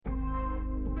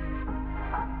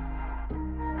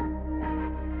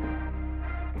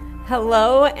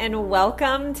Hello and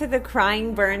welcome to the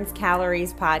Crying Burns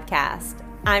Calories podcast.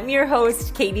 I'm your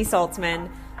host, Katie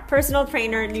Saltzman, personal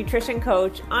trainer, nutrition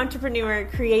coach, entrepreneur,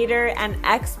 creator, and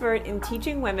expert in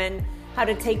teaching women how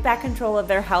to take back control of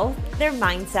their health, their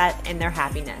mindset, and their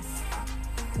happiness.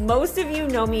 Most of you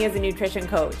know me as a nutrition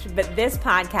coach, but this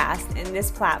podcast and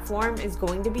this platform is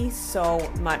going to be so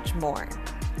much more.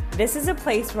 This is a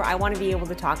place where I want to be able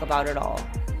to talk about it all.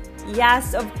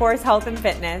 Yes, of course, health and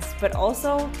fitness, but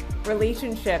also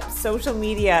relationships, social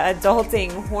media,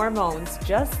 adulting, hormones,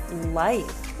 just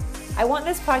life. I want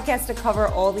this podcast to cover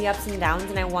all the ups and downs,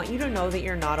 and I want you to know that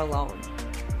you're not alone.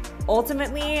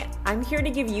 Ultimately, I'm here to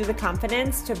give you the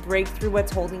confidence to break through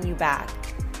what's holding you back,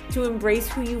 to embrace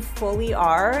who you fully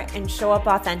are and show up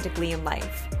authentically in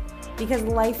life. Because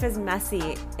life is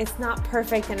messy, it's not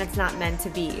perfect, and it's not meant to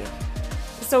be.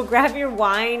 So grab your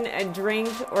wine, a drink,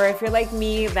 or if you're like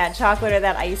me, that chocolate or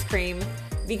that ice cream,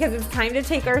 because it's time to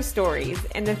take our stories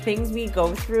and the things we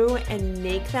go through and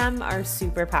make them our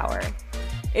superpower.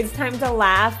 It's time to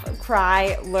laugh,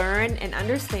 cry, learn, and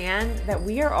understand that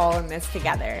we are all in this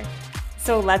together.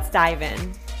 So let's dive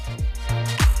in.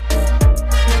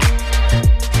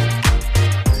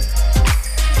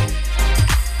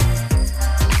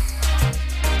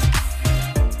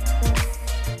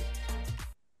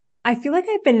 I feel like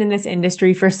I've been in this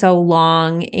industry for so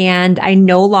long, and I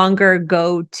no longer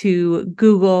go to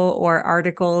Google or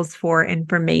articles for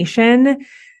information,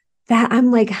 that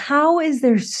I'm like, how is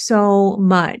there so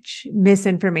much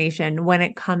misinformation when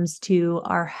it comes to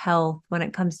our health, when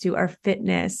it comes to our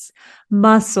fitness,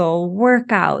 muscle,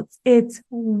 workouts? It's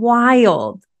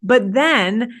wild. But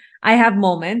then I have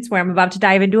moments where I'm about to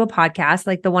dive into a podcast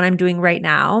like the one I'm doing right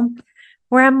now,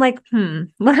 where I'm like,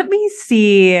 let me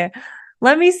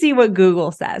see what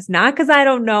Google says. Not because I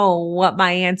don't know what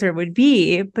my answer would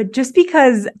be, but just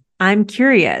because I'm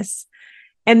curious.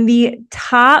 And the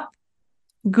top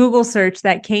Google search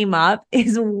that came up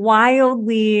is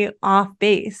wildly off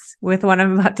base with what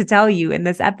I'm about to tell you in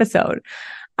this episode.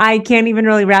 I can't even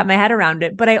really wrap my head around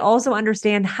it, but I also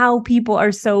understand how people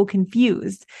are so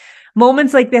confused.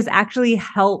 Moments like this actually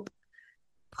help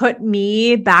put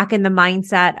me back in the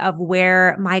mindset of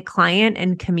where my client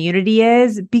and community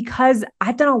is, because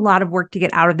I've done a lot of work to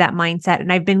get out of that mindset.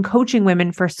 And I've been coaching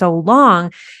women for so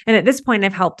long. And at this point,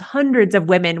 I've helped hundreds of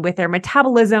women with their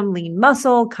metabolism, lean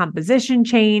muscle, composition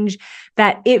change,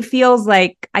 that it feels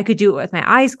like I could do it with my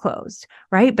eyes closed,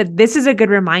 right? But this is a good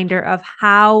reminder of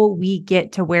how we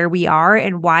get to where we are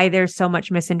and why there's so much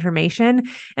misinformation.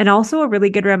 And also a really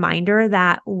good reminder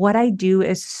that what I do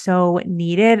is so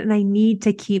needed, and I need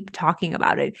to keep talking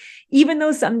about it. Even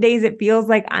though some days it feels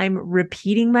like I'm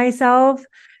repeating myself,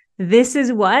 this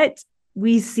is what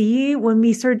we see when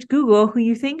we search Google, who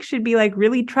you think should be like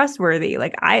really trustworthy.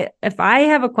 Like if I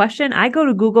have a question, I go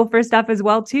to Google for stuff as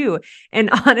well too. And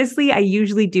honestly, I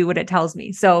usually do what it tells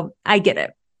me. So I get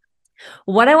it.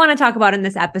 What I want to talk about in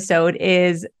this episode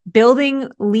is building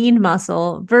lean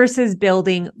muscle versus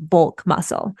building bulk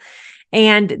muscle.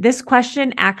 And this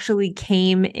question actually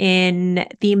came in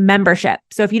the membership.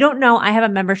 So if you don't know, I have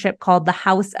a membership called the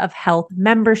House of Health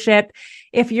membership.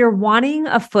 If you're wanting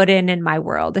a foot in my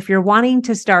world, if you're wanting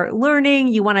to start learning,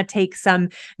 you want to take some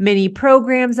mini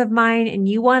programs of mine, and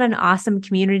you want an awesome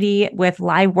community with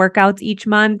live workouts each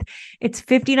month, it's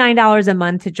 $59 a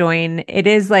month to join. It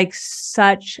is like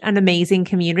such an amazing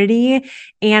community.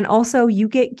 And also you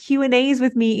get Q&As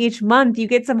with me each month. You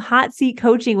get some hot seat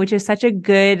coaching, which is such a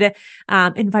good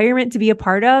environment to be a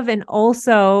part of. And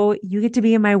also you get to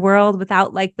be in my world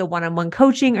without like the one-on-one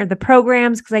coaching or the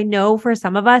programs. Because I know for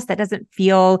some of us that doesn't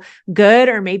feel good,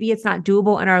 or maybe it's not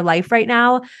doable in our life right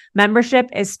now. Membership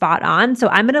is spot on. So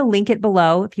I'm going to link it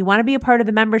below. If you want to be a part of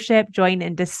the membership, join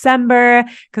in December,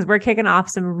 because we're kicking off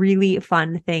some really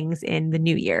fun things in the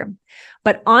new year.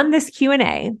 But on this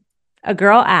Q&A, a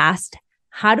girl asked,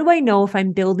 how do I know if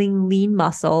I'm building lean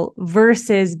muscle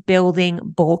versus building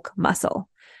bulk muscle?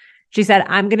 She said,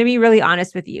 I'm going to be really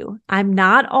honest with you. I'm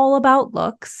not all about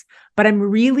looks, but I'm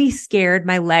really scared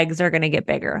my legs are going to get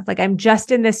bigger. Like I'm just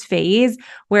in this phase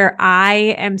where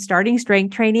I am starting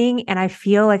strength training and I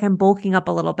feel like I'm bulking up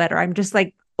a little bit, or I'm just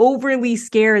like overly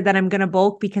scared that I'm going to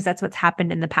bulk because that's what's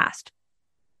happened in the past.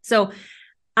 So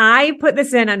I put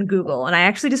this in on Google, and I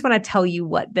actually just want to tell you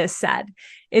what this said.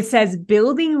 It says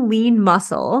building lean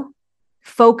muscle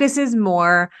focuses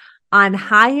more on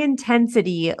high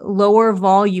intensity, lower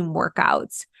volume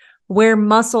workouts, where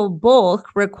muscle bulk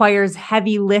requires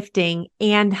heavy lifting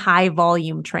and high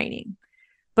volume training.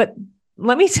 But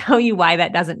let me tell you why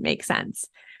that doesn't make sense.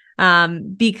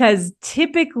 because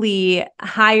typically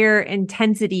higher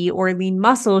intensity or lean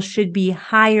muscle should be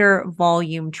higher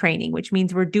volume training, which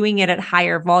means we're doing it at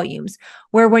higher volumes.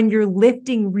 Where when you're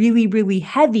lifting really, really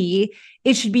heavy,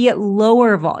 it should be at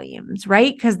lower volumes,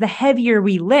 right? Because the heavier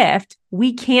we lift,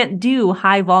 we can't do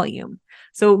high volume.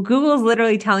 So Google's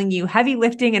literally telling you heavy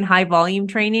lifting and high volume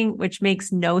training, which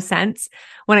makes no sense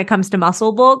when it comes to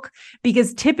muscle bulk,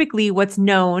 because typically what's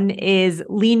known is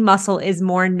lean muscle is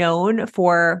more known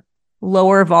for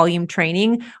lower volume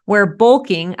training, where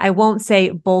bulking, I won't say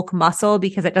bulk muscle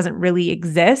because it doesn't really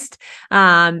exist,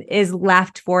 is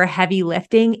left for heavy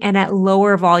lifting and at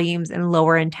lower volumes and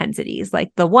lower intensities,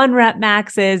 like the 1 rep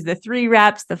maxes, the 3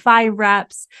 reps, the 5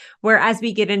 reps, whereas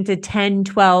we get into 10,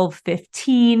 12,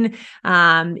 15,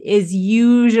 is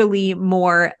usually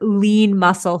more lean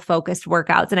muscle focused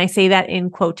workouts. And I say that in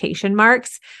quotation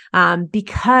marks,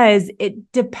 because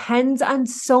it depends on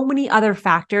so many other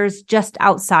factors just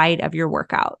outside of your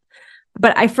workout.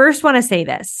 But I first want to say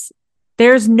this.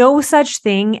 There's no such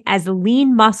thing as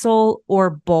lean muscle or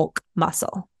bulk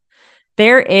muscle.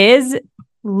 There is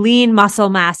lean muscle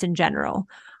mass in general.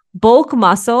 Bulk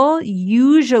muscle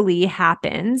usually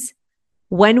happens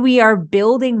when we are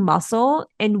building muscle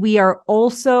and we are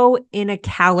also in a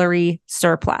calorie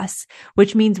surplus,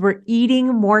 which means we're eating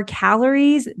more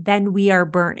calories than we are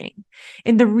burning.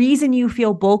 And the reason you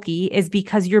feel bulky is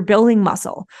because you're building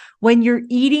muscle. When you're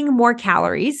eating more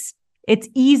calories, it's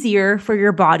easier for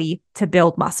your body to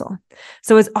build muscle.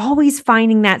 So it's always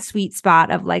finding that sweet spot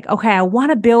of like, okay, I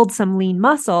want to build some lean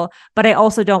muscle, but I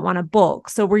also don't want to bulk.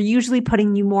 So we're usually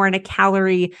putting you more in a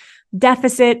calorie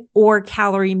deficit or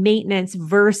calorie maintenance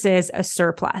versus a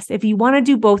surplus. If you want to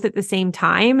do both at the same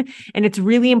time, and it's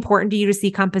really important to you to see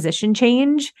composition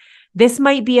change, this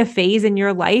might be a phase in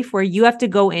your life where you have to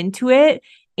go into it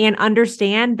and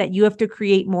understand that you have to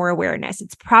create more awareness.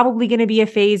 It's probably going to be a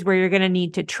phase where you're going to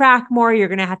need to track more. You're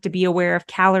going to have to be aware of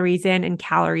calories in and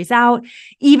calories out,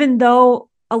 even though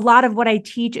a lot of what I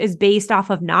teach is based off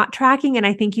of not tracking, and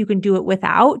I think you can do it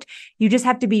without. You just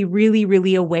have to be really,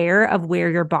 really aware of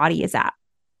where your body is at.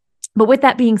 But with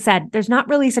that being said, there's not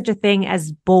really such a thing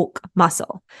as bulk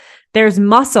muscle. There's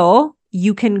muscle.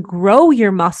 You can grow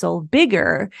your muscle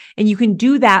bigger, and you can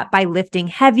do that by lifting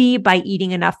heavy, by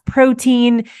eating enough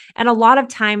protein. And a lot of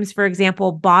times, for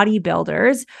example,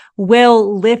 bodybuilders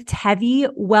will lift heavy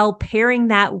while pairing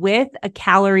that with a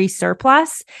calorie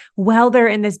surplus while they're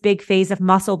in this big phase of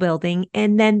muscle building.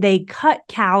 And then they cut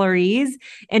calories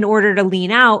in order to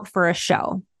lean out for a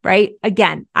show. Right?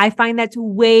 Again, I find that's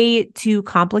way too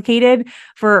complicated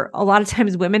for a lot of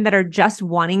times women that are just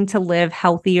wanting to live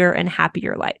healthier and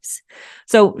happier lives.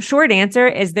 So short answer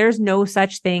is there's no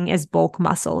such thing as bulk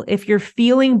muscle. If you're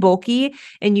feeling bulky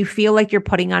and you feel like you're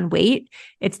putting on weight,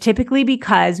 it's typically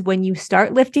because when you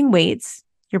start lifting weights,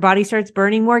 your body starts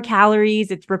burning more calories,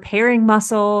 it's repairing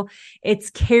muscle, it's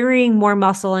carrying more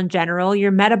muscle in general,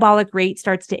 your metabolic rate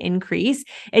starts to increase.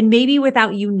 And maybe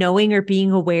without you knowing or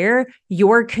being aware,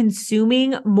 you're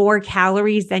consuming more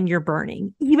calories than you're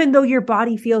burning. Even though your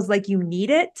body feels like you need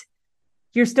it,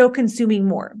 you're still consuming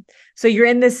more. So you're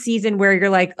in this season where you're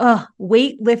like, oh,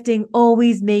 weightlifting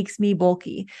always makes me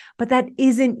bulky. But that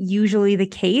isn't usually the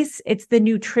case. It's the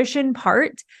nutrition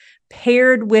part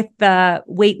paired with the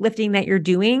weightlifting that you're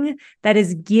doing that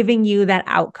is giving you that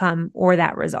outcome or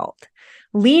that result.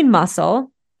 Lean muscle,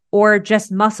 or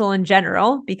just muscle in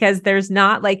general, because there's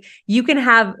not like, you can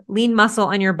have lean muscle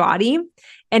on your body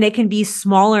and it can be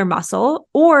smaller muscle,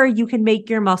 or you can make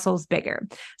your muscles bigger.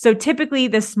 So typically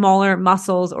the smaller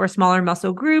muscles or smaller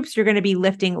muscle groups, you're going to be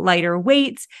lifting lighter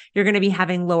weights. You're going to be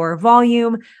having lower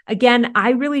volume. Again,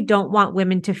 I really don't want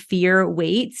women to fear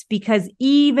weights, because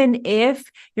even if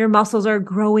your muscles are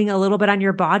growing a little bit on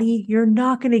your body, you're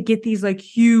not going to get these like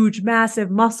huge,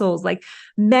 massive muscles. Like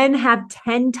men have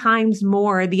 10 times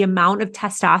more the amount of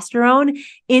testosterone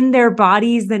in their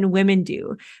bodies than women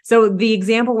do. So the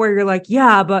example where you're like,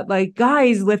 yeah, but like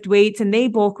guys lift weights and they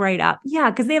bulk right up. Yeah,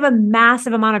 because they have a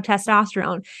massive amount of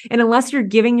testosterone. And unless you're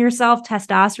giving yourself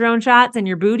testosterone shots in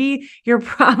your booty, you're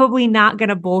probably not going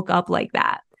to bulk up like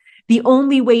that. The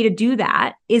only way to do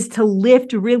that is to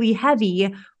lift really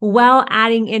heavy while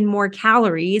adding in more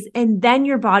calories, and then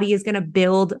your body is going to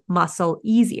build muscle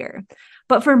easier.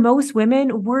 But for most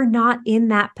women, we're not in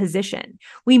that position.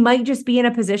 We might just be in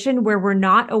a position where we're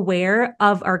not aware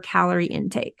of our calorie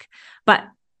intake. But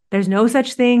there's no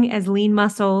such thing as lean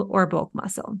muscle or bulk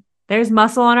muscle. There's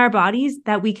muscle on our bodies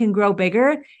that we can grow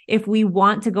bigger if we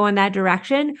want to go in that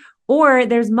direction, or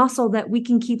there's muscle that we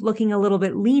can keep looking a little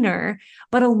bit leaner.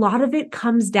 But a lot of it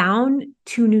comes down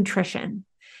to nutrition,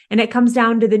 and it comes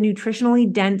down to the nutritionally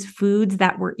dense foods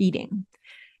that we're eating.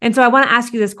 And so I want to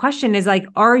ask you this question is like,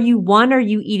 are you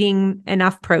eating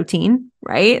enough protein,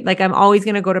 right? Like I'm always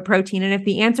going to go to protein. And if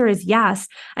the answer is yes,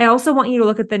 I also want you to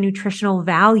look at the nutritional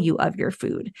value of your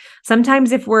food.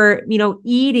 Sometimes if we're,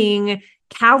 eating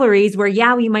calories where,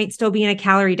 yeah, we might still be in a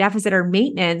calorie deficit or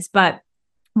maintenance, but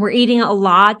we're eating a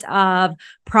lot of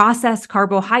processed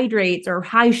carbohydrates or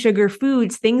high sugar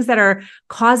foods, things that are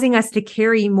causing us to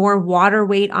carry more water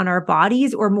weight on our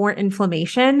bodies or more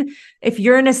inflammation. If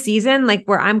you're in a season like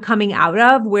where I'm coming out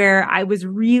of, where I was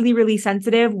really, really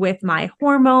sensitive with my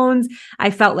hormones, I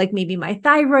felt like maybe my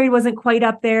thyroid wasn't quite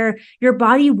up there, your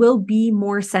body will be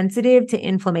more sensitive to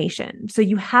inflammation. So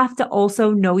you have to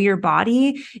also know your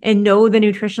body and know the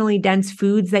nutritionally dense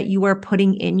foods that you are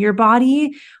putting in your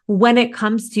body when it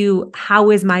comes to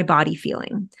how is my body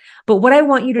feeling. But what I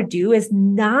want you to do is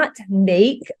not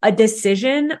make a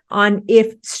decision on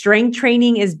if strength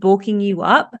training is bulking you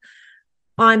up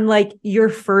on like your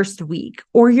first week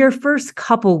or your first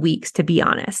couple weeks, to be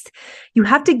honest. You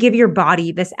have to give your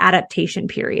body this adaptation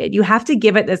period. You have to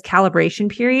give it this calibration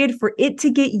period for it to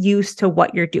get used to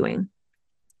what you're doing.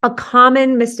 A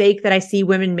common mistake that I see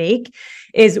women make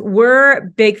is we're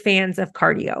big fans of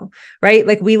cardio, right?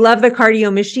 Like we love the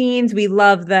cardio machines. We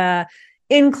love the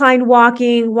incline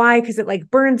walking. Why? Because it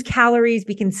like burns calories.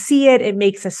 We can see it. It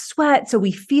makes us sweat. So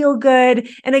we feel good.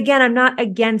 And again, I'm not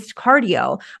against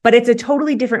cardio, but it's a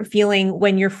totally different feeling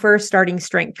when you're first starting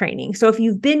strength training. So if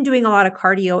you've been doing a lot of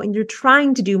cardio and you're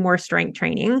trying to do more strength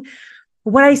training,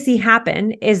 what I see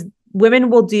happen is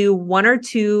women will do 1 or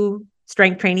 2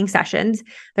 strength training sessions.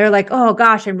 They're like, oh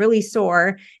gosh, I'm really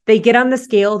sore. They get on the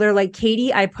scale. They're like,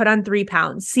 Katie, I put on 3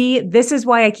 pounds. See, this is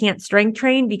why I can't strength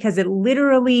train, because it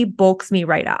literally bulks me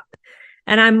right up.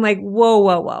 And I'm like,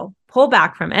 whoa, pull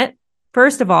back from it.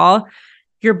 First of all,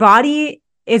 your body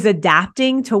is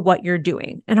adapting to what you're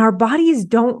doing. And our bodies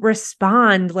don't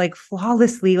respond like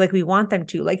flawlessly like we want them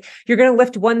to. Like you're going to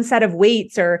lift 1 set of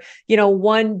weights or,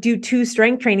 do 2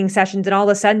 strength training sessions. And all of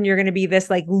a sudden you're going to be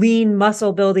this like lean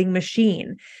muscle building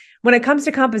machine. When it comes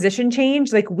to composition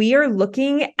change, like we are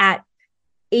looking at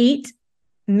 8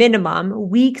 minimum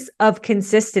weeks of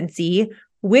consistency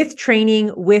with training,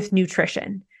 with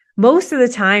nutrition. Most of the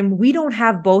time, we don't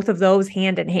have both of those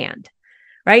hand in hand.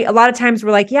 Right? A lot of times we're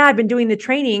like, yeah, I've been doing the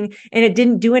training and it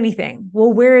didn't do anything.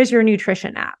 Well, where is your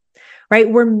nutrition at? Right?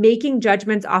 We're making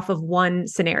judgments off of one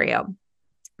scenario.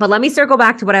 But let me circle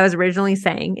back to what I was originally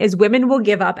saying is women will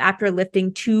give up after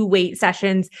lifting 2 weight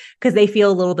sessions because they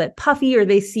feel a little bit puffy or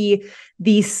they see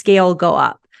the scale go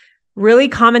up. Really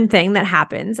common thing that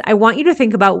happens. I want you to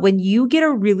think about when you get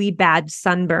a really bad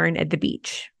sunburn at the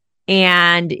beach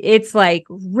and it's like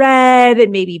red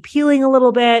and maybe peeling a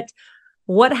little bit.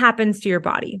 What happens to your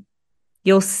body?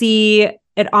 You'll see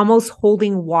it almost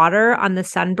holding water on the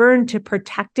sunburn to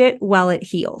protect it while it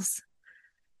heals.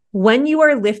 When you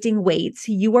are lifting weights,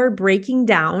 you are breaking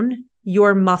down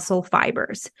your muscle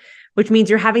fibers, which means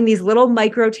you're having these little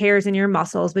micro tears in your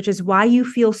muscles, which is why you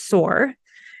feel sore.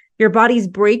 Your body's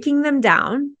breaking them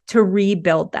down to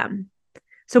rebuild them.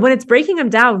 So when it's breaking them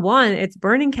down, 1, it's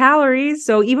burning calories.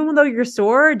 So even though you're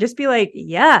sore, just be like,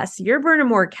 yes, you're burning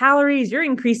more calories. You're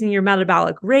increasing your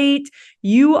metabolic rate.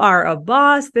 You are a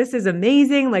boss. This is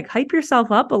amazing. Like hype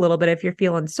yourself up a little bit if you're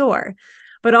feeling sore.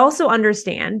 But also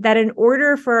understand that in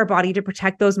order for our body to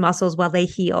protect those muscles while they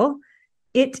heal,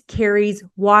 it carries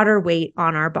water weight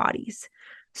on our bodies.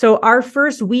 So our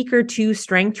first week or 2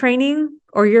 strength training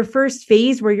or your first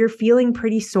phase where you're feeling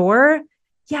pretty sore,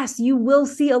 yes, you will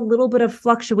see a little bit of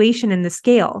fluctuation in the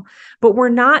scale, but we're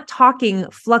not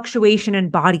talking fluctuation in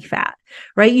body fat,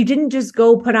 right? You didn't just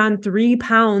go put on 3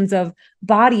 pounds of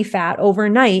body fat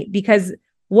overnight, because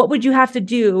what would you have to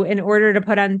do in order to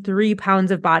put on 3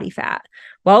 pounds of body fat?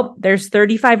 Well, there's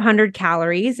 3,500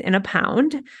 calories in a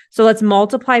pound. So let's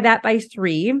multiply that by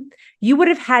 3. You would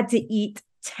have had to eat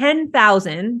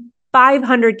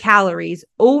 10,500 calories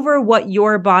over what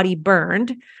your body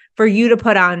burned for you to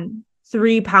put on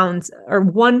 3 pounds or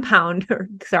 1 pound,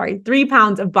 3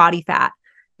 pounds of body fat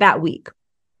that week.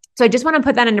 So I just want to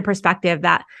put that into perspective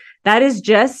that is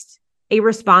just a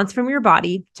response from your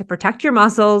body to protect your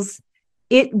muscles.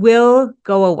 It will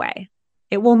go away.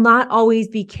 It will not always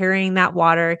be carrying that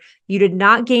water. You did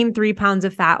not gain 3 pounds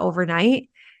of fat overnight.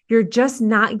 You're just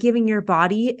not giving your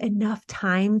body enough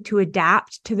time to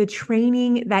adapt to the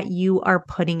training that you are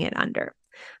putting it under.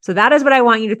 So that is what I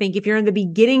want you to think. If you're in the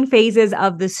beginning phases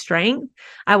of the strength,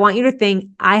 I want you to think,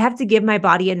 I have to give my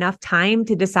body enough time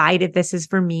to decide if this is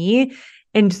for me.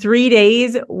 And 3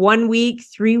 days, 1 week,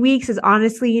 3 weeks is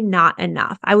honestly not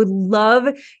enough. I would love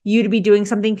you to be doing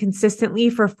something consistently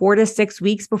for 4 to 6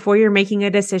 weeks before you're making a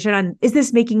decision on, is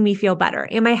this making me feel better?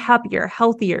 Am I happier,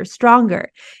 healthier, stronger?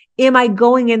 Am I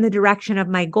going in the direction of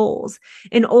my goals?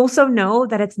 And also know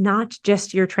that it's not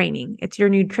just your training. It's your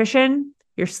nutrition,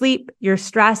 your sleep, your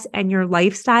stress, and your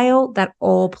lifestyle that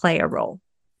all play a role.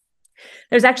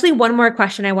 There's actually one more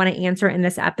question I want to answer in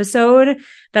this episode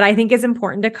that I think is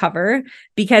important to cover,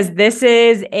 because this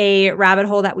is a rabbit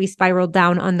hole that we spiraled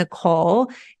down on the call,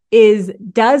 is,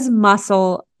 does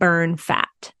muscle burn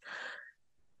fat?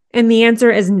 And the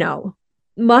answer is no.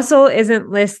 Muscle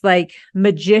isn't this like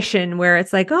magician where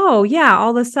it's like, oh yeah,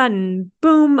 all of a sudden,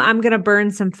 boom, I'm going to burn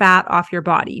some fat off your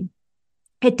body.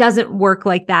 It doesn't work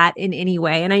like that in any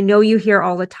way. And I know you hear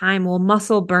all the time, well,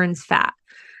 muscle burns fat.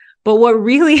 But what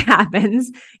really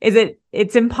happens is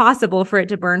it's impossible for it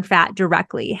to burn fat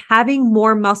directly. Having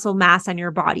more muscle mass on your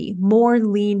body, more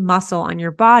lean muscle on your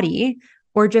body,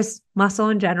 or just muscle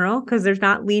in general, because there's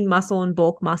not lean muscle and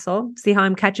bulk muscle. See how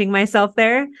I'm catching myself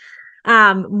there?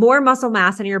 More muscle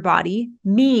mass in your body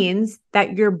means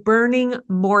that you're burning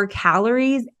more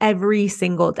calories every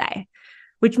single day,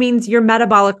 which means your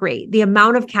metabolic rate, the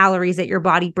amount of calories that your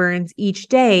body burns each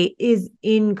day, is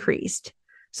increased.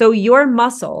 So your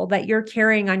muscle that you're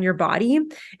carrying on your body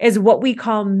is what we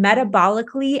call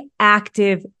metabolically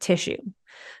active tissue.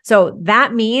 So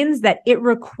that means that it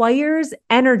requires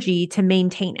energy to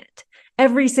maintain it.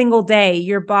 Every single day,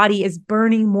 your body is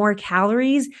burning more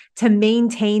calories to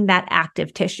maintain that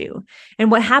active tissue. And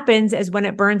what happens is when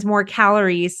it burns more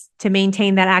calories to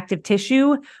maintain that active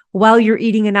tissue, while you're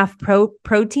eating enough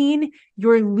protein,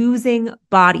 you're losing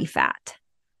body fat.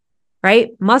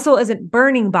 Right? Muscle isn't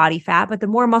burning body fat, but the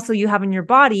more muscle you have in your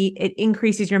body, it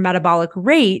increases your metabolic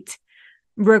rate,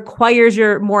 requires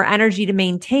your more energy to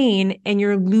maintain, and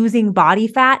you're losing body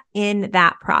fat in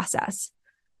that process.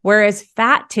 Whereas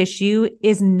fat tissue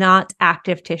is not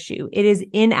active tissue. It is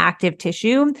inactive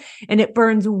tissue, and it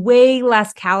burns way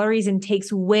less calories and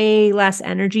takes way less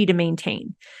energy to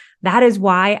maintain. That is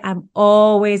why I'm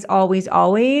always, always,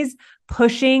 always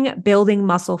pushing building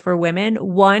muscle for women.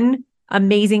 One,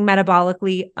 amazing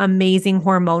metabolically, amazing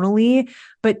hormonally.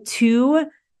 But two,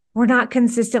 we're not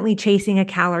consistently chasing a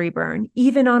calorie burn.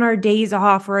 Even on our days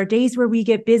off or our days where we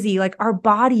get busy, like our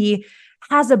body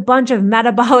has a bunch of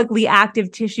metabolically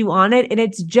active tissue on it and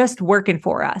it's just working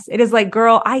for us. It is like,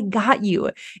 girl, I got you.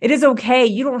 It is okay.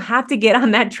 You don't have to get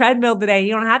on that treadmill today.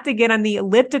 You don't have to get on the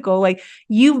elliptical. Like,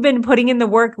 you've been putting in the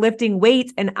work, lifting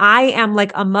weights, and I am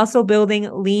like a muscle building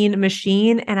lean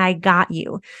machine, and I got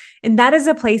you. And that is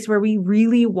a place where we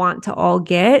really want to all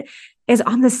get, is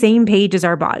on the same page as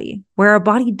our body, where our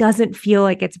body doesn't feel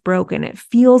like it's broken. It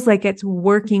feels like it's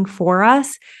working for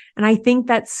us. And I think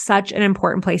that's such an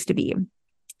important place to be.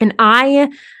 And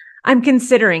I'm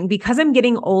considering, because I'm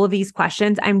getting all of these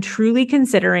questions, I'm truly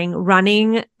considering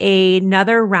running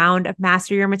another round of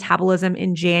Master Your Metabolism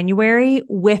in January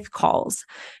with calls.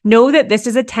 Know that this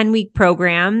is a 10-week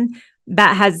program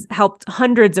that has helped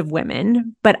hundreds of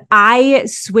women, but I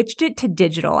switched it to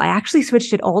digital. I actually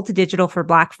switched it all to digital for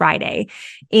Black Friday.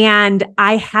 And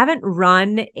I haven't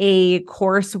run a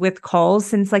course with calls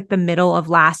since like the middle of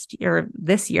last year,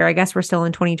 this year. I guess we're still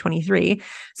in 2023.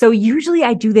 So usually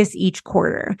I do this each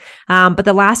quarter. But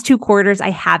the last 2 quarters I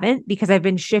haven't, because I've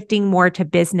been shifting more to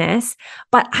business.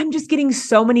 But I'm just getting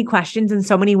so many questions and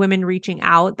so many women reaching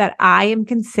out that I am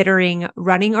considering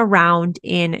running around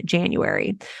in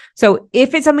January. So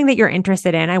if it's something that you're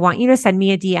interested in, I want you to send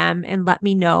me a DM and let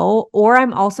me know. Or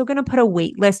I'm also going to put a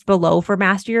wait list below for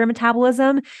Master Your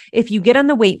Metabolism. If you get on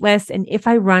the wait list, and if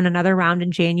I run another round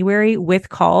in January with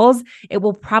calls, it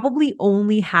will probably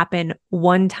only happen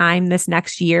one time this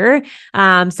next year.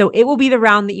 So it will be the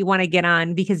round that you want to get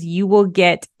on, because you will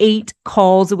get 8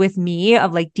 calls with me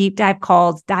of like deep dive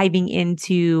calls diving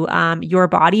into your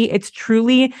body. It's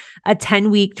truly a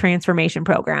 10-week transformation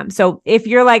program. So if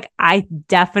you're like, I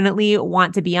definitely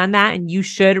want to be on that and you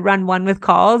should run one with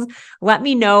calls, let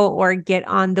me know or get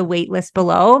on the wait list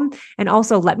below. And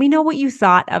also let me know what you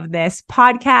thought of this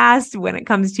podcast when it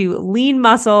comes to lean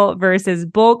muscle versus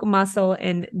bulk muscle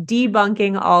and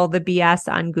debunking all the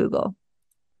BS on Google.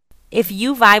 If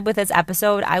you vibe with this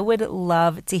episode, I would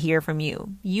love to hear from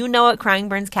you. You know, at Crying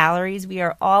Burns Calories, we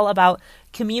are all about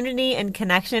community and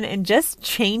connection and just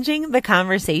changing the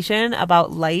conversation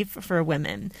about life for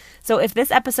women. So if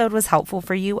this episode was helpful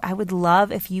for you, I would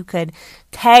love if you could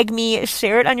tag me,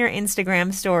 share it on your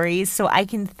Instagram stories so I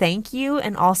can thank you,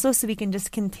 and also so we can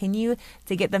just continue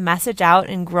to get the message out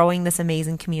and growing this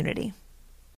amazing community.